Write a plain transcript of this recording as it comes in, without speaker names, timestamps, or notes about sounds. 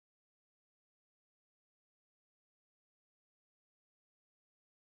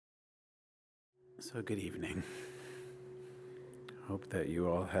So good evening. Hope that you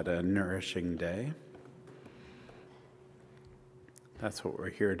all had a nourishing day. That's what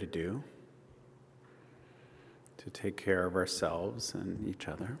we're here to do, to take care of ourselves and each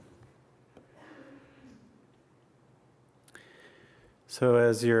other. So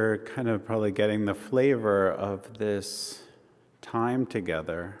as you're kind of probably getting the flavor of this time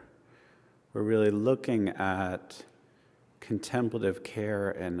together, we're really looking at contemplative care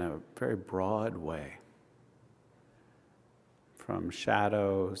in a very broad way, from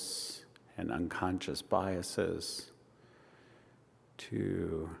shadows and unconscious biases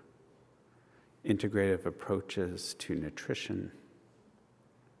to integrative approaches to nutrition,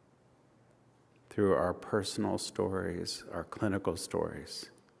 through our personal stories, our clinical stories.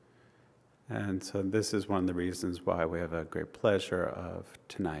 And so this is one of the reasons why we have a great pleasure of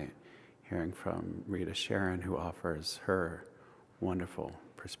tonight hearing from Rita Charon, who offers her wonderful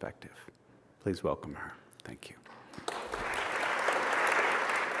perspective. Please welcome her. Thank you.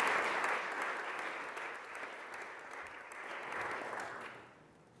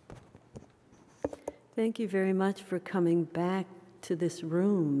 Thank you very much for coming back to this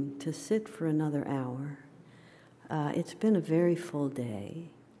room to sit for another hour. It's been a very full day.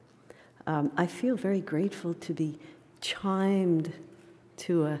 I feel very grateful to be chimed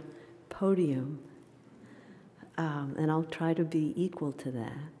to a podium, and I'll try to be equal to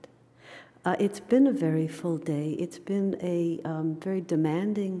that. It's been a very full day. It's been a very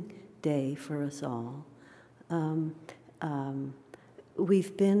demanding day for us all.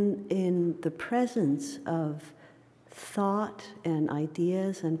 We've been in the presence of thought and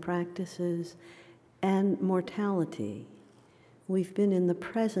ideas and practices and mortality. We've been in the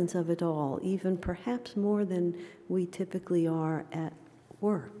presence of it all, even perhaps more than we typically are at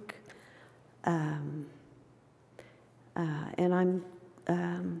work.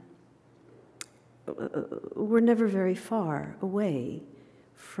 We're never very far away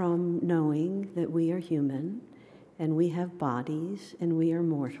from knowing that we are human and we have bodies and we are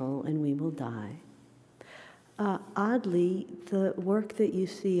mortal and we will die. Oddly, the work that you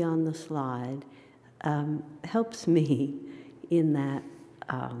see on the slide helps me in that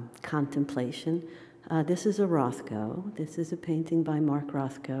contemplation. This is a Rothko. This is a painting by Mark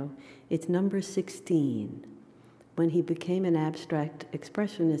Rothko. It's number 16. When he became an abstract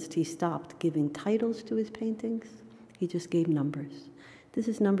expressionist, he stopped giving titles to his paintings. He just gave numbers. This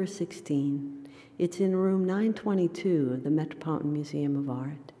is number 16. It's in room 922 of the Metropolitan Museum of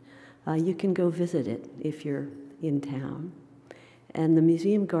Art. You can go visit it if you're in town. And the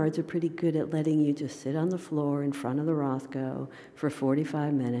museum guards are pretty good at letting you just sit on the floor in front of the Rothko for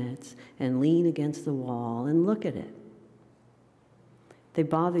 45 minutes and lean against the wall and look at it. They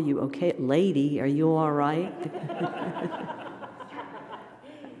bother you, okay, lady, are you all right?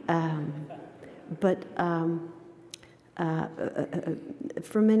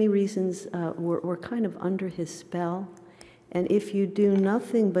 For many reasons, we're kind of under his spell. And if you do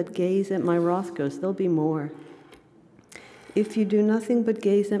nothing but gaze at my Rothkos, there'll be more. If you do nothing but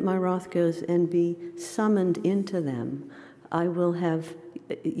gaze at my Rothkos and be summoned into them,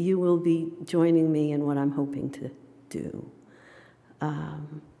 you will be joining me in what I'm hoping to do.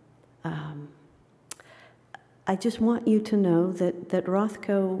 I just want you to know that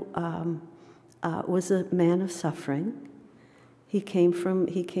Rothko was a man of suffering. He came from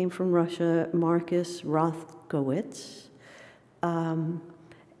Russia, Marcus Rothkowitz, and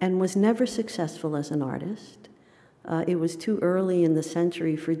was never successful as an artist. It was too early in the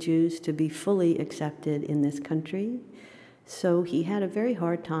century for Jews to be fully accepted in this country. So he had a very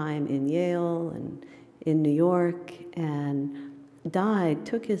hard time in Yale and in New York, and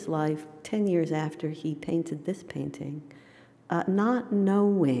took his life 10 years after he painted this painting, not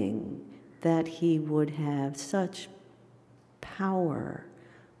knowing that he would have such power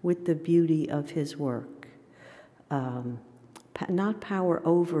with the beauty of his work. Not power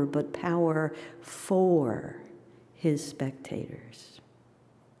over, but power for his spectators.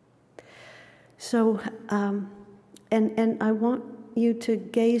 So, and I want you to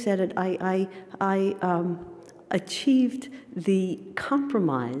gaze at it. I achieved the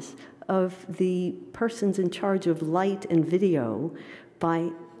compromise of the persons in charge of light and video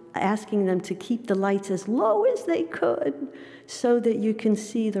by asking them to keep the lights as low as they could so that you can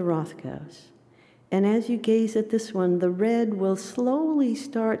see the Rothkos. And as you gaze at this one, the red will slowly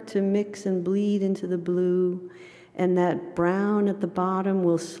start to mix and bleed into the blue, and that brown at the bottom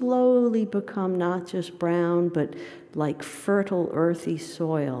will slowly become not just brown, but like fertile, earthy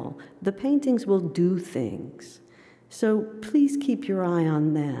soil. The paintings will do things. So please keep your eye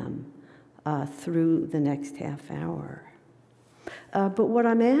on them through the next half hour. But what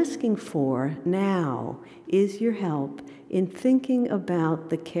I'm asking for now is your help in thinking about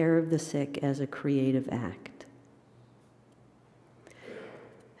the care of the sick as a creative act.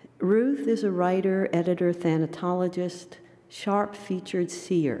 Ruth is a writer, editor, thanatologist, sharp-featured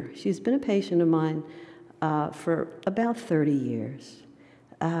seer. She's been a patient of mine for about 30 years.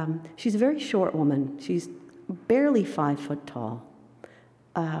 She's a very short woman. She's barely 5 foot tall.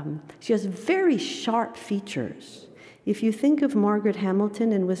 She has very sharp features. If you think of Margaret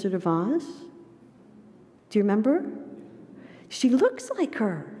Hamilton in Wizard of Oz, do you remember? She looks like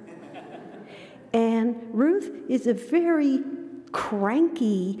her. And Ruth is a very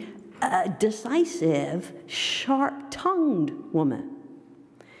cranky, decisive, sharp-tongued woman.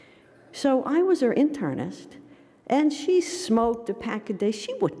 So I was her internist, and she smoked a pack a day.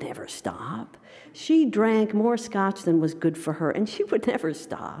 She would never stop. She drank more scotch than was good for her, and she would never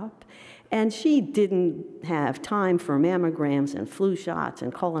stop. And she didn't have time for mammograms and flu shots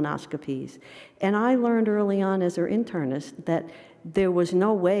and colonoscopies. And I learned early on as her internist that there was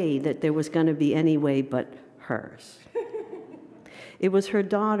no way that there was going to be any way but hers. It was her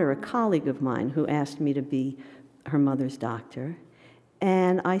daughter, a colleague of mine, who asked me to be her mother's doctor.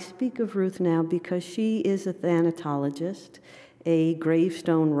 And I speak of Ruth now because she is a thanatologist, a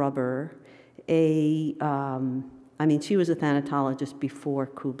gravestone rubber, she was a thanatologist before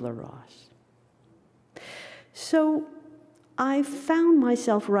Kubler-Ross. So I found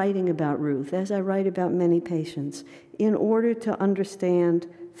myself writing about Ruth, as I write about many patients, in order to understand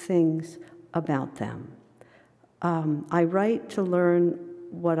things about them. I write to learn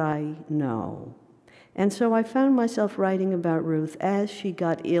what I know. And so I found myself writing about Ruth as she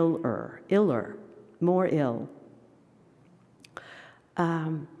got iller, more ill.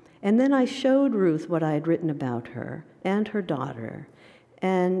 And then I showed Ruth what I had written about her and her daughter,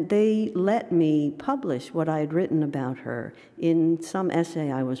 and they let me publish what I had written about her in some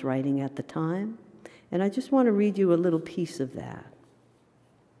essay I was writing at the time. And I just want to read you a little piece of that.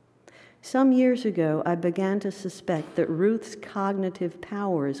 Some years ago, I began to suspect that Ruth's cognitive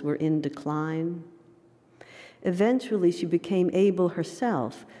powers were in decline. Eventually, she became able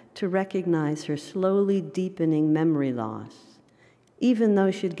herself to recognize her slowly deepening memory loss, even though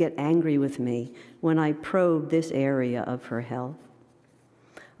she'd get angry with me when I probed this area of her health.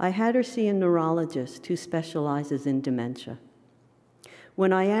 I had her see a neurologist who specializes in dementia.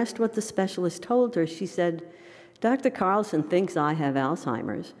 When I asked what the specialist told her, she said, "Dr. Carlson thinks I have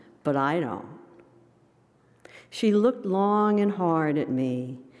Alzheimer's, but I don't." She looked long and hard at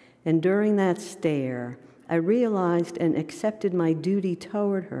me, and during that stare, I realized and accepted my duty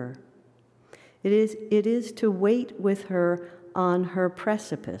toward her. It is to wait with her on her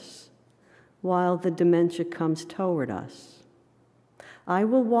precipice while the dementia comes toward us. I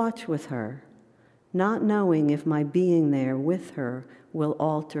will watch with her, not knowing if my being there with her will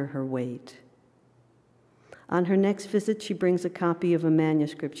alter her weight. On her next visit, she brings a copy of a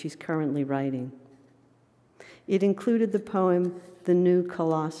manuscript she's currently writing. It included the poem, "The New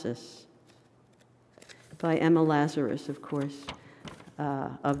Colossus," by Emma Lazarus, of course,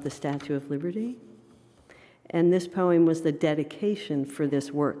 of the Statue of Liberty. And this poem was the dedication for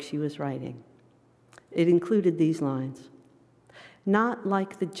this work she was writing. It included these lines: "Not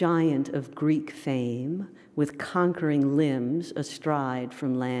like the giant of Greek fame, with conquering limbs astride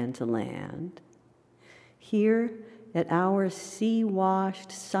from land to land. Here at our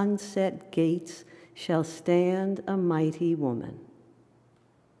sea-washed sunset gates shall stand a mighty woman."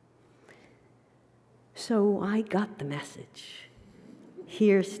 So I got the message.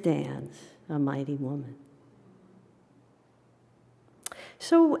 Here stands a mighty woman.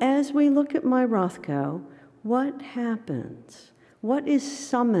 So as we look at my Rothko, what happens? What is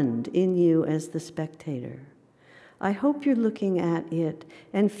summoned in you as the spectator? I hope you're looking at it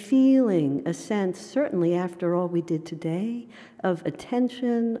and feeling a sense, certainly after all we did today, of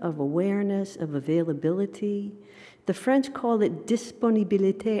attention, of awareness, of availability. The French call it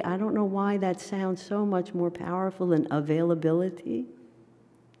disponibilité. I don't know why that sounds so much more powerful than availability.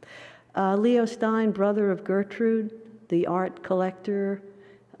 Leo Stein, brother of Gertrude, the art collector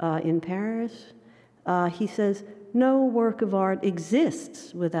in Paris, he says, "No work of art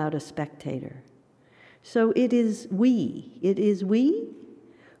exists without a spectator." So it is we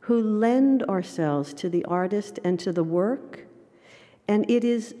who lend ourselves to the artist and to the work, and it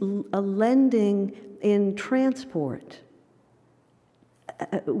is a lending in transport.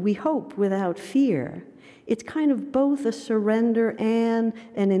 We hope without fear. It's kind of both a surrender and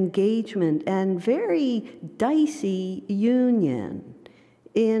an engagement and very dicey union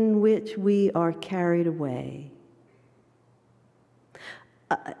in which we are carried away.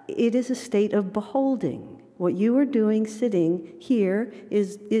 It is a state of beholding What you are doing sitting here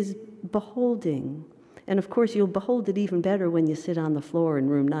is beholding. And of course, you'll behold it even better when you sit on the floor in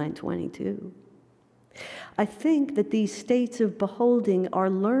room 922. I think that these states of beholding are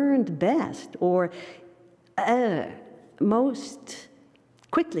learned best, or most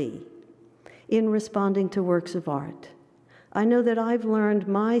quickly, in responding to works of art. I know that I've learned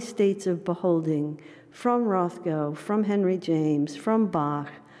my states of beholding from Rothko, from Henry James, from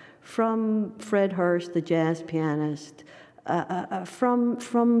Bach, from Fred Hurst, the jazz pianist,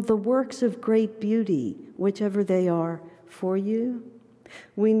 from the works of great beauty, whichever they are for you.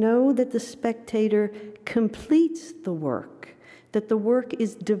 We know that the spectator completes the work, that the work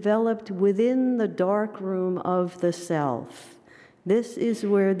is developed within the dark room of the self. This is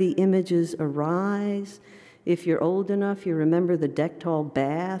where the images arise. If you're old enough, you remember the Dektol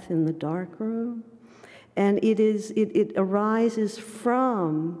bath in the dark room. And it arises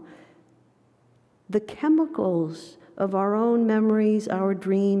from the chemicals of our own memories, our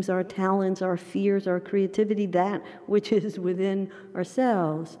dreams, our talents, our fears, our creativity, that which is within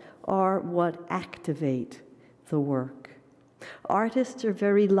ourselves, are what activate the work. Artists are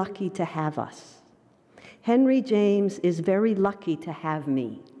very lucky to have us. Henry James is very lucky to have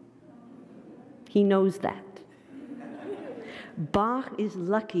me. He knows that. Bach is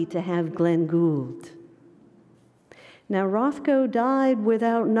lucky to have Glenn Gould. Now, Rothko died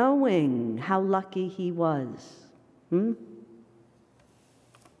without knowing how lucky he was.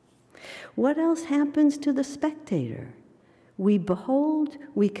 What else happens to the spectator? We behold,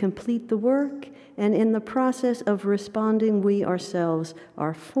 we complete the work, and in the process of responding, we ourselves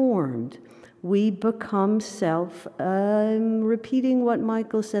are formed. We become self. I'm repeating what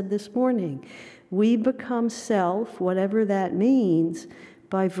Michael said this morning. We become self, whatever that means,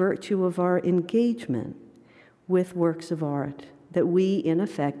 by virtue of our engagement with works of art that we, in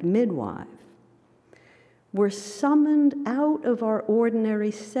effect, midwife. We're summoned out of our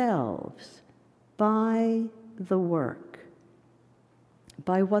ordinary selves by the work,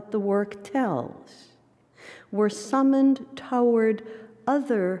 by what the work tells. We're summoned toward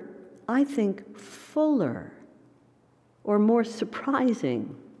other, I think, fuller or more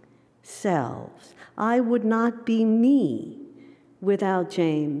surprising selves. I would not be me without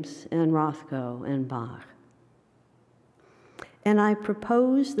James and Rothko and Bach. And I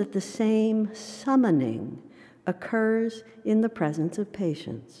propose that the same summoning occurs in the presence of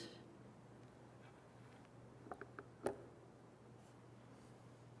patience.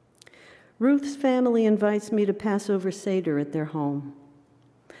 Ruth's family invites me to Passover Seder at their home.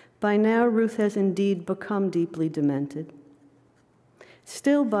 By now, Ruth has indeed become deeply demented.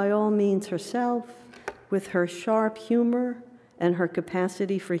 Still, by all means herself, with her sharp humor and her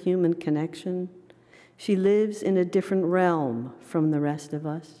capacity for human connection, she lives in a different realm from the rest of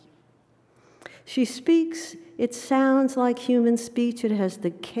us. She speaks, it sounds like human speech, it has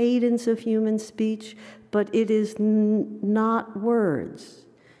the cadence of human speech, but it is not words.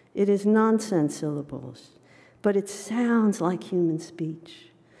 It is nonsense syllables, but it sounds like human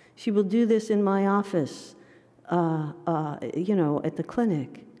speech. She will do this in my office, at the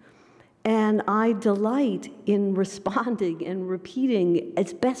clinic. And I delight in responding and repeating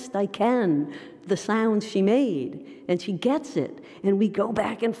as best I can the sounds she made. And she gets it. And we go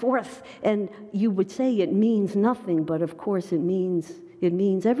back and forth. And you would say it means nothing, but of course it means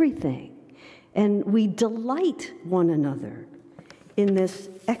everything. And we delight one another in this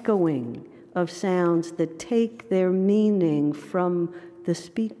echoing of sounds that take their meaning from the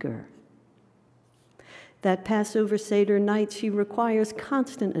speaker. That Passover Seder night, she requires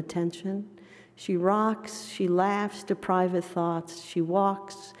constant attention. She rocks, she laughs to private thoughts, she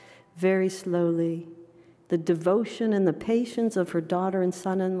walks very slowly. The devotion and the patience of her daughter and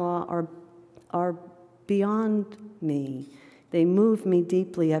son-in-law are beyond me. They move me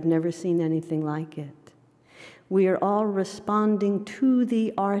deeply. I've never seen anything like it. We are all responding to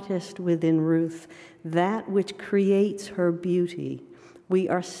the artist within Ruth, that which creates her beauty. We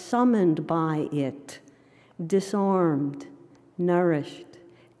are summoned by it, disarmed, nourished,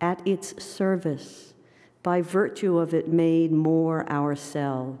 at its service, by virtue of it made more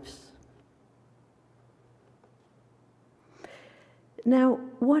ourselves. Now,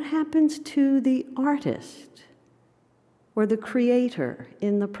 what happens to the artist or the creator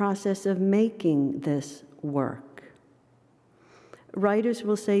in the process of making this work? Writers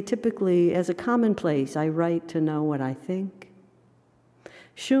will say, typically, as a commonplace, I write to know what I think.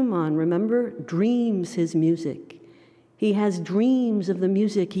 Schumann, remember, dreams his music. He has dreams of the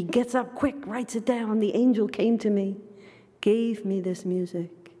music. He gets up quick, writes it down. The angel came to me, gave me this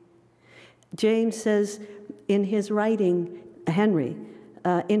music. James says in his writing, Henry,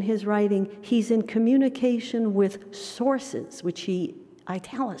 in his writing, he's in communication with sources, which he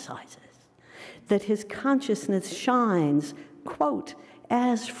italicizes, that his consciousness shines, quote,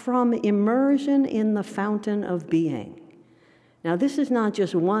 as from immersion in the fountain of being. Now, this is not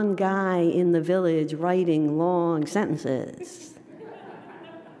just one guy in the village writing long sentences.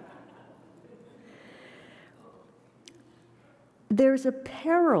 There's a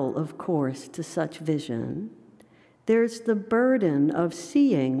peril, of course, to such vision. There's the burden of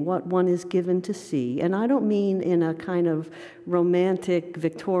seeing what one is given to see. And I don't mean in a kind of romantic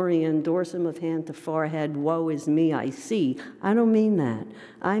Victorian dorsum of hand to forehead, woe is me, I see. I don't mean that.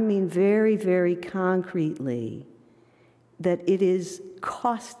 I mean very, very concretely that it is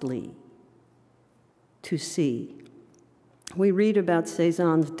costly to see. We read about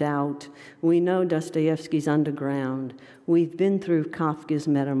Cézanne's doubt. We know Dostoevsky's Underground. We've been through Kafka's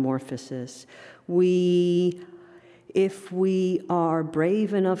Metamorphosis. If we are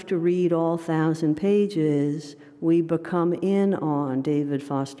brave enough to read all 1,000 pages, we become in on David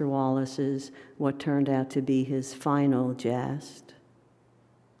Foster Wallace's, what turned out to be his final jest.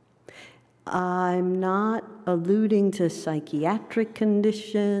 I'm not alluding to psychiatric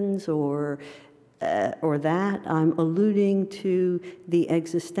conditions or that. I'm alluding to the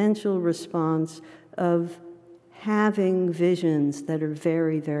existential response of having visions that are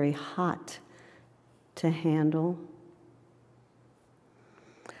very, very hot to handle.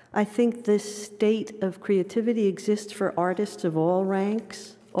 I think this state of creativity exists for artists of all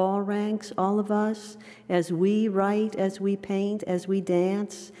ranks, all of us. As we write, as we paint, as we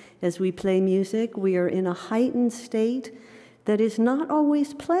dance, as we play music, we are in a heightened state that is not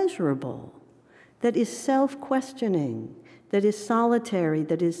always pleasurable, that is self-questioning, that is solitary,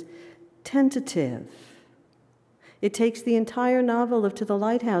 that is tentative. It takes the entire novel of To the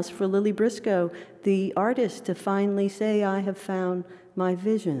Lighthouse for Lily Briscoe, the artist, to finally say, I have found my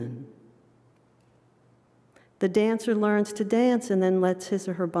vision. The dancer learns to dance and then lets his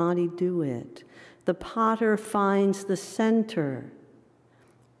or her body do it. The potter finds the center,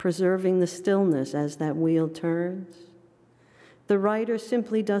 preserving the stillness as that wheel turns. The writer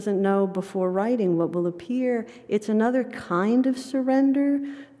simply doesn't know before writing what will appear. It's another kind of surrender.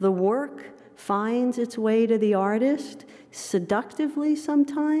 The work finds its way to the artist. Seductively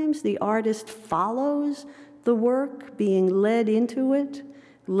sometimes, the artist follows the work, being led into it,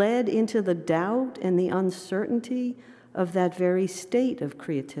 led into the doubt and the uncertainty of that very state of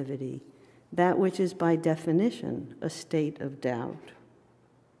creativity, that which is by definition a state of doubt.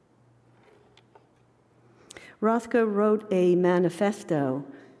 Rothko wrote a manifesto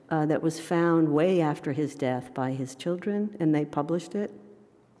that was found way after his death by his children, and they published it.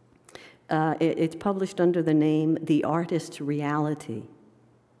 It's published under the name The Artist's Reality.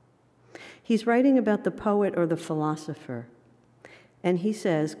 He's writing about the poet or the philosopher, and he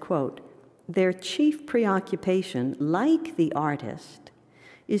says, quote, their chief preoccupation, like the artist,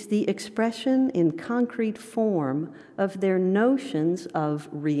 is the expression in concrete form of their notions of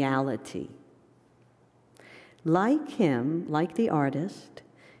reality. Like him, like the artist,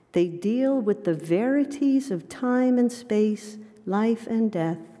 they deal with the verities of time and space, life and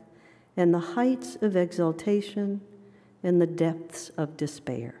death, and the heights of exaltation and the depths of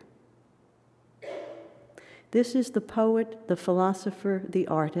despair. This is the poet, the philosopher, the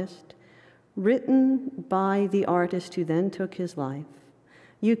artist, written by the artist who then took his life.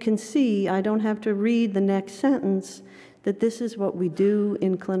 You can see, I don't have to read the next sentence, that this is what we do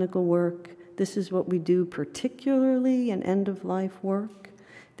in clinical work. This is what we do particularly in end-of-life work,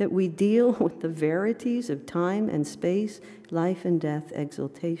 that we deal with the verities of time and space, life and death,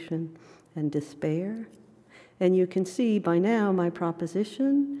 exaltation and despair. And you can see by now my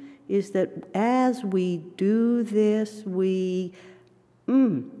proposition is that as we do this, we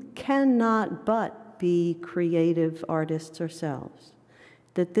cannot but be creative artists ourselves.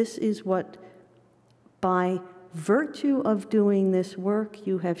 That this is what, by virtue of doing this work,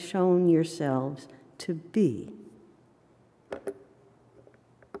 you have shown yourselves to be.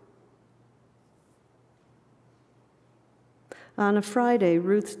 On a Friday,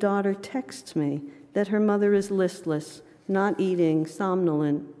 Ruth's daughter texts me that her mother is listless, not eating,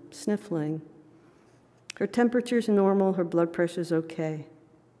 somnolent, sniffling. Her temperature's normal, her blood pressure's okay.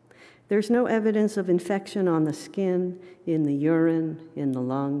 There's no evidence of infection on the skin, in the urine, in the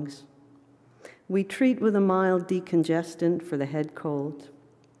lungs. We treat with a mild decongestant for the head cold.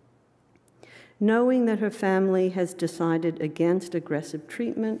 Knowing that her family has decided against aggressive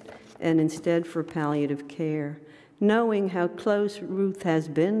treatment and instead for palliative care, knowing how close Ruth has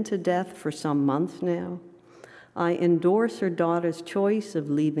been to death for some months now, I endorse her daughter's choice of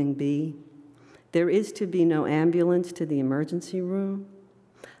leaving be. There is to be no ambulance to the emergency room.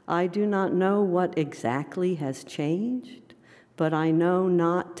 I do not know what exactly has changed, but I know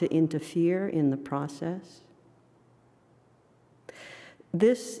not to interfere in the process.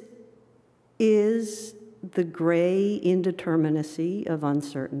 This is the gray indeterminacy of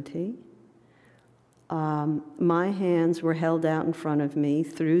uncertainty. My hands were held out in front of me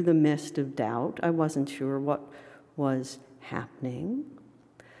through the mist of doubt. I wasn't sure what was happening.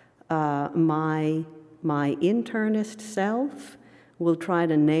 My internist self will try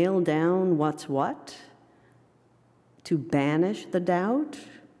to nail down what's what, to banish the doubt.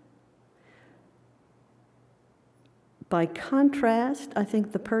 By contrast, I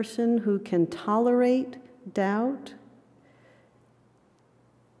think the person who can tolerate doubt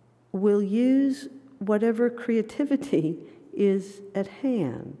will use whatever creativity is at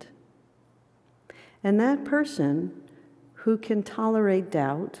hand. And that person who can tolerate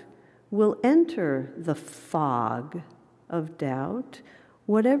doubt will enter the fog of doubt,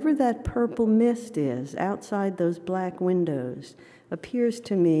 whatever that purple mist is outside those black windows appears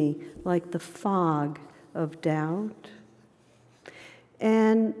to me like the fog of doubt.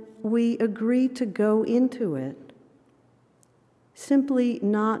 And we agree to go into it, simply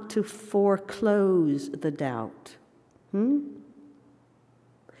not to foreclose the doubt. Now,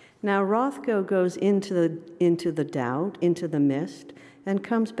 Rothko goes into the doubt, into the mist, and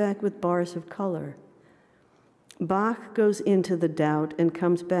comes back with bars of color. Bach goes into the doubt and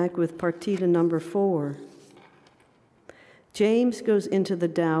comes back with partita number 4. James goes into the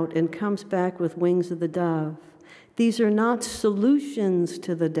doubt and comes back with wings of the dove. These are not solutions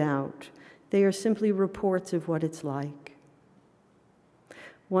to the doubt. They are simply reports of what it's like.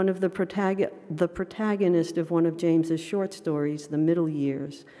 One of the protagonist of one of James's short stories, The Middle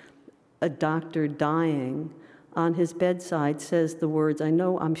Years, a doctor dying, on his bedside says the words,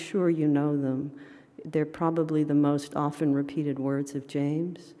 I'm sure you know them. They're probably the most often repeated words of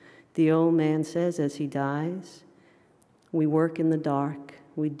James. The old man says as he dies, we work in the dark,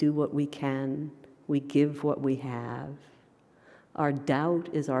 we do what we can, we give what we have. Our doubt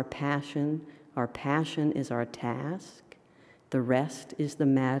is our passion is our task, the rest is the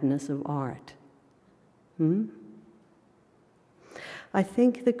madness of art. I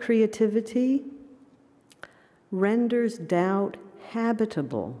think the creativity renders doubt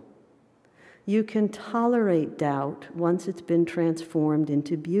habitable. You can tolerate doubt once it's been transformed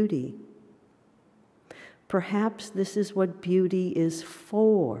into beauty. Perhaps this is what beauty is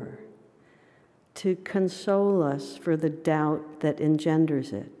for, to console us for the doubt that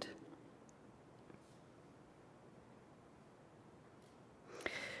engenders it.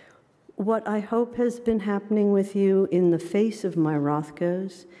 What I hope has been happening with you in the face of my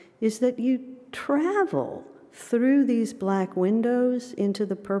Rothkos is that you travel through these black windows into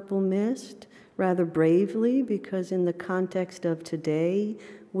the purple mist rather bravely, because in the context of today,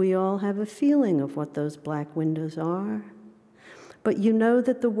 we all have a feeling of what those black windows are. But you know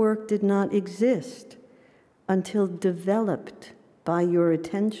that the work did not exist until developed by your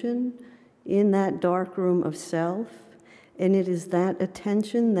attention in that dark room of self, and it is that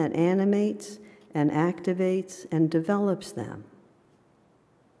attention that animates and activates and develops them.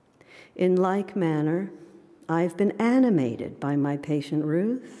 In like manner, I've been animated by my patient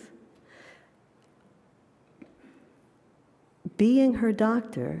Ruth. Being her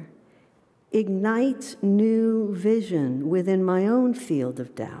doctor ignites new vision within my own field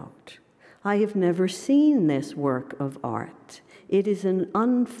of doubt. I have never seen this work of art. It is an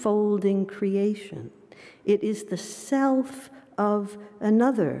unfolding creation. It is the self of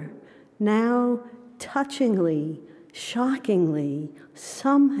another, now touchingly, shockingly,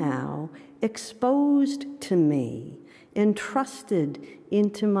 somehow exposed to me, entrusted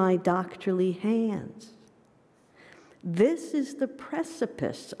into my doctorly hands. This is the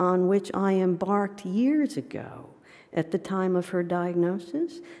precipice on which I embarked years ago at the time of her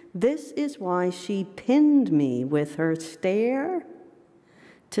diagnosis. This is why she pinned me with her stare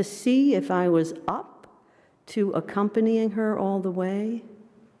to see if I was up to accompanying her all the way.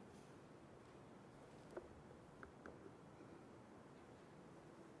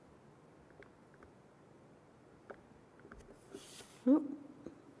 Oh.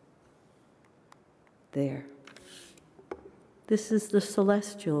 There. This is the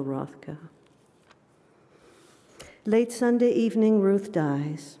celestial Rothko. Late Sunday evening, Ruth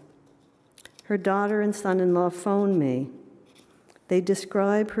dies. Her daughter and son-in-law phone me. They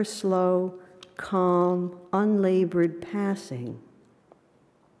describe her slow, calm, unlabored passing.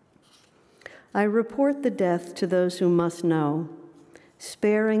 I report the death to those who must know,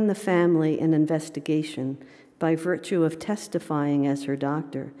 sparing the family an investigation by virtue of testifying as her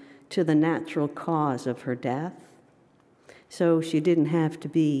doctor to the natural cause of her death. So she didn't have to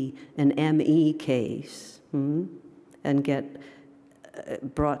be an ME case and get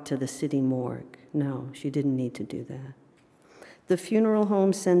brought to the city morgue. No, she didn't need to do that. The funeral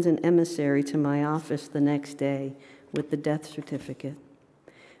home sends an emissary to my office the next day with the death certificate,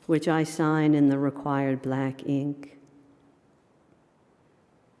 which I sign in the required black ink.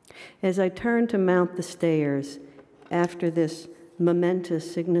 As I turn to mount the stairs after this momentous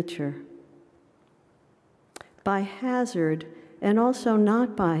signature, by hazard, and also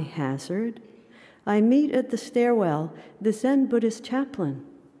not by hazard, I meet at the stairwell the Zen Buddhist chaplain,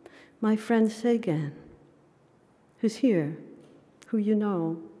 my friend Seigen, who's here, who you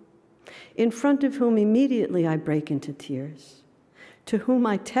know, in front of whom immediately I break into tears, to whom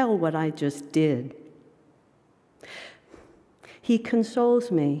I tell what I just did. He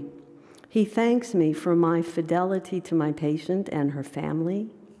consoles me. He thanks me for my fidelity to my patient and her family,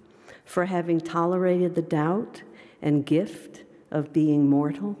 for having tolerated the doubt and gift of being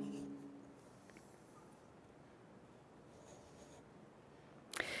mortal.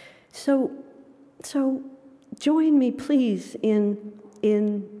 So join me, please,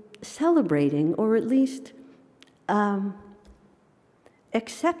 in celebrating, or at least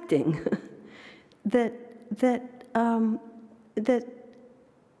accepting that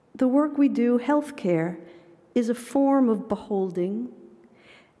the work we do, healthcare, is a form of beholding,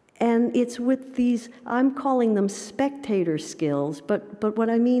 and it's with these, I'm calling them spectator skills, but what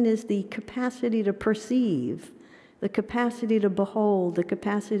I mean is the capacity to perceive, the capacity to behold, the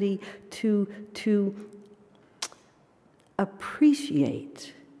capacity to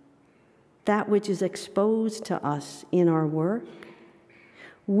appreciate that which is exposed to us in our work.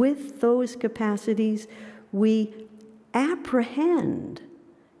 With those capacities, we apprehend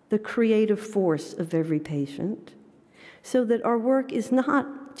the creative force of every patient, so that our work is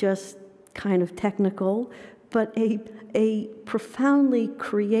not just kind of technical, but a profoundly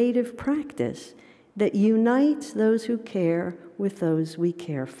creative practice that unites those who care with those we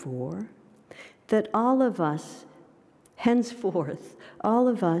care for, that all of us, henceforth, all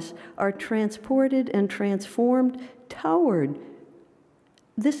of us are transported and transformed toward,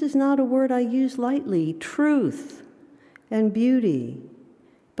 this is not a word I use lightly, truth and beauty,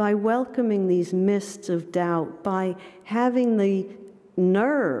 by welcoming these mists of doubt, by having the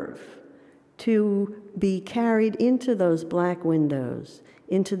nerve to be carried into those black windows,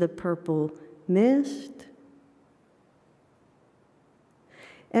 into the purple mist.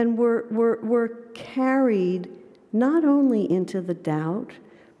 And we're carried not only into the doubt,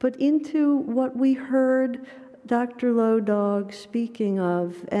 but into what we heard Dr. Lodog speaking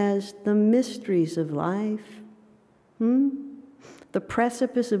of as the mysteries of life. The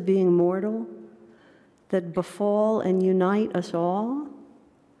precipice of being mortal that befall and unite us all.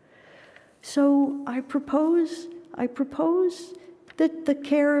 So I propose that the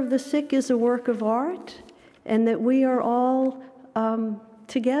care of the sick is a work of art, and that we are all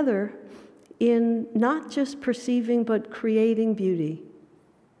together in not just perceiving but creating beauty.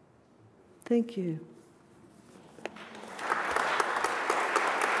 Thank you.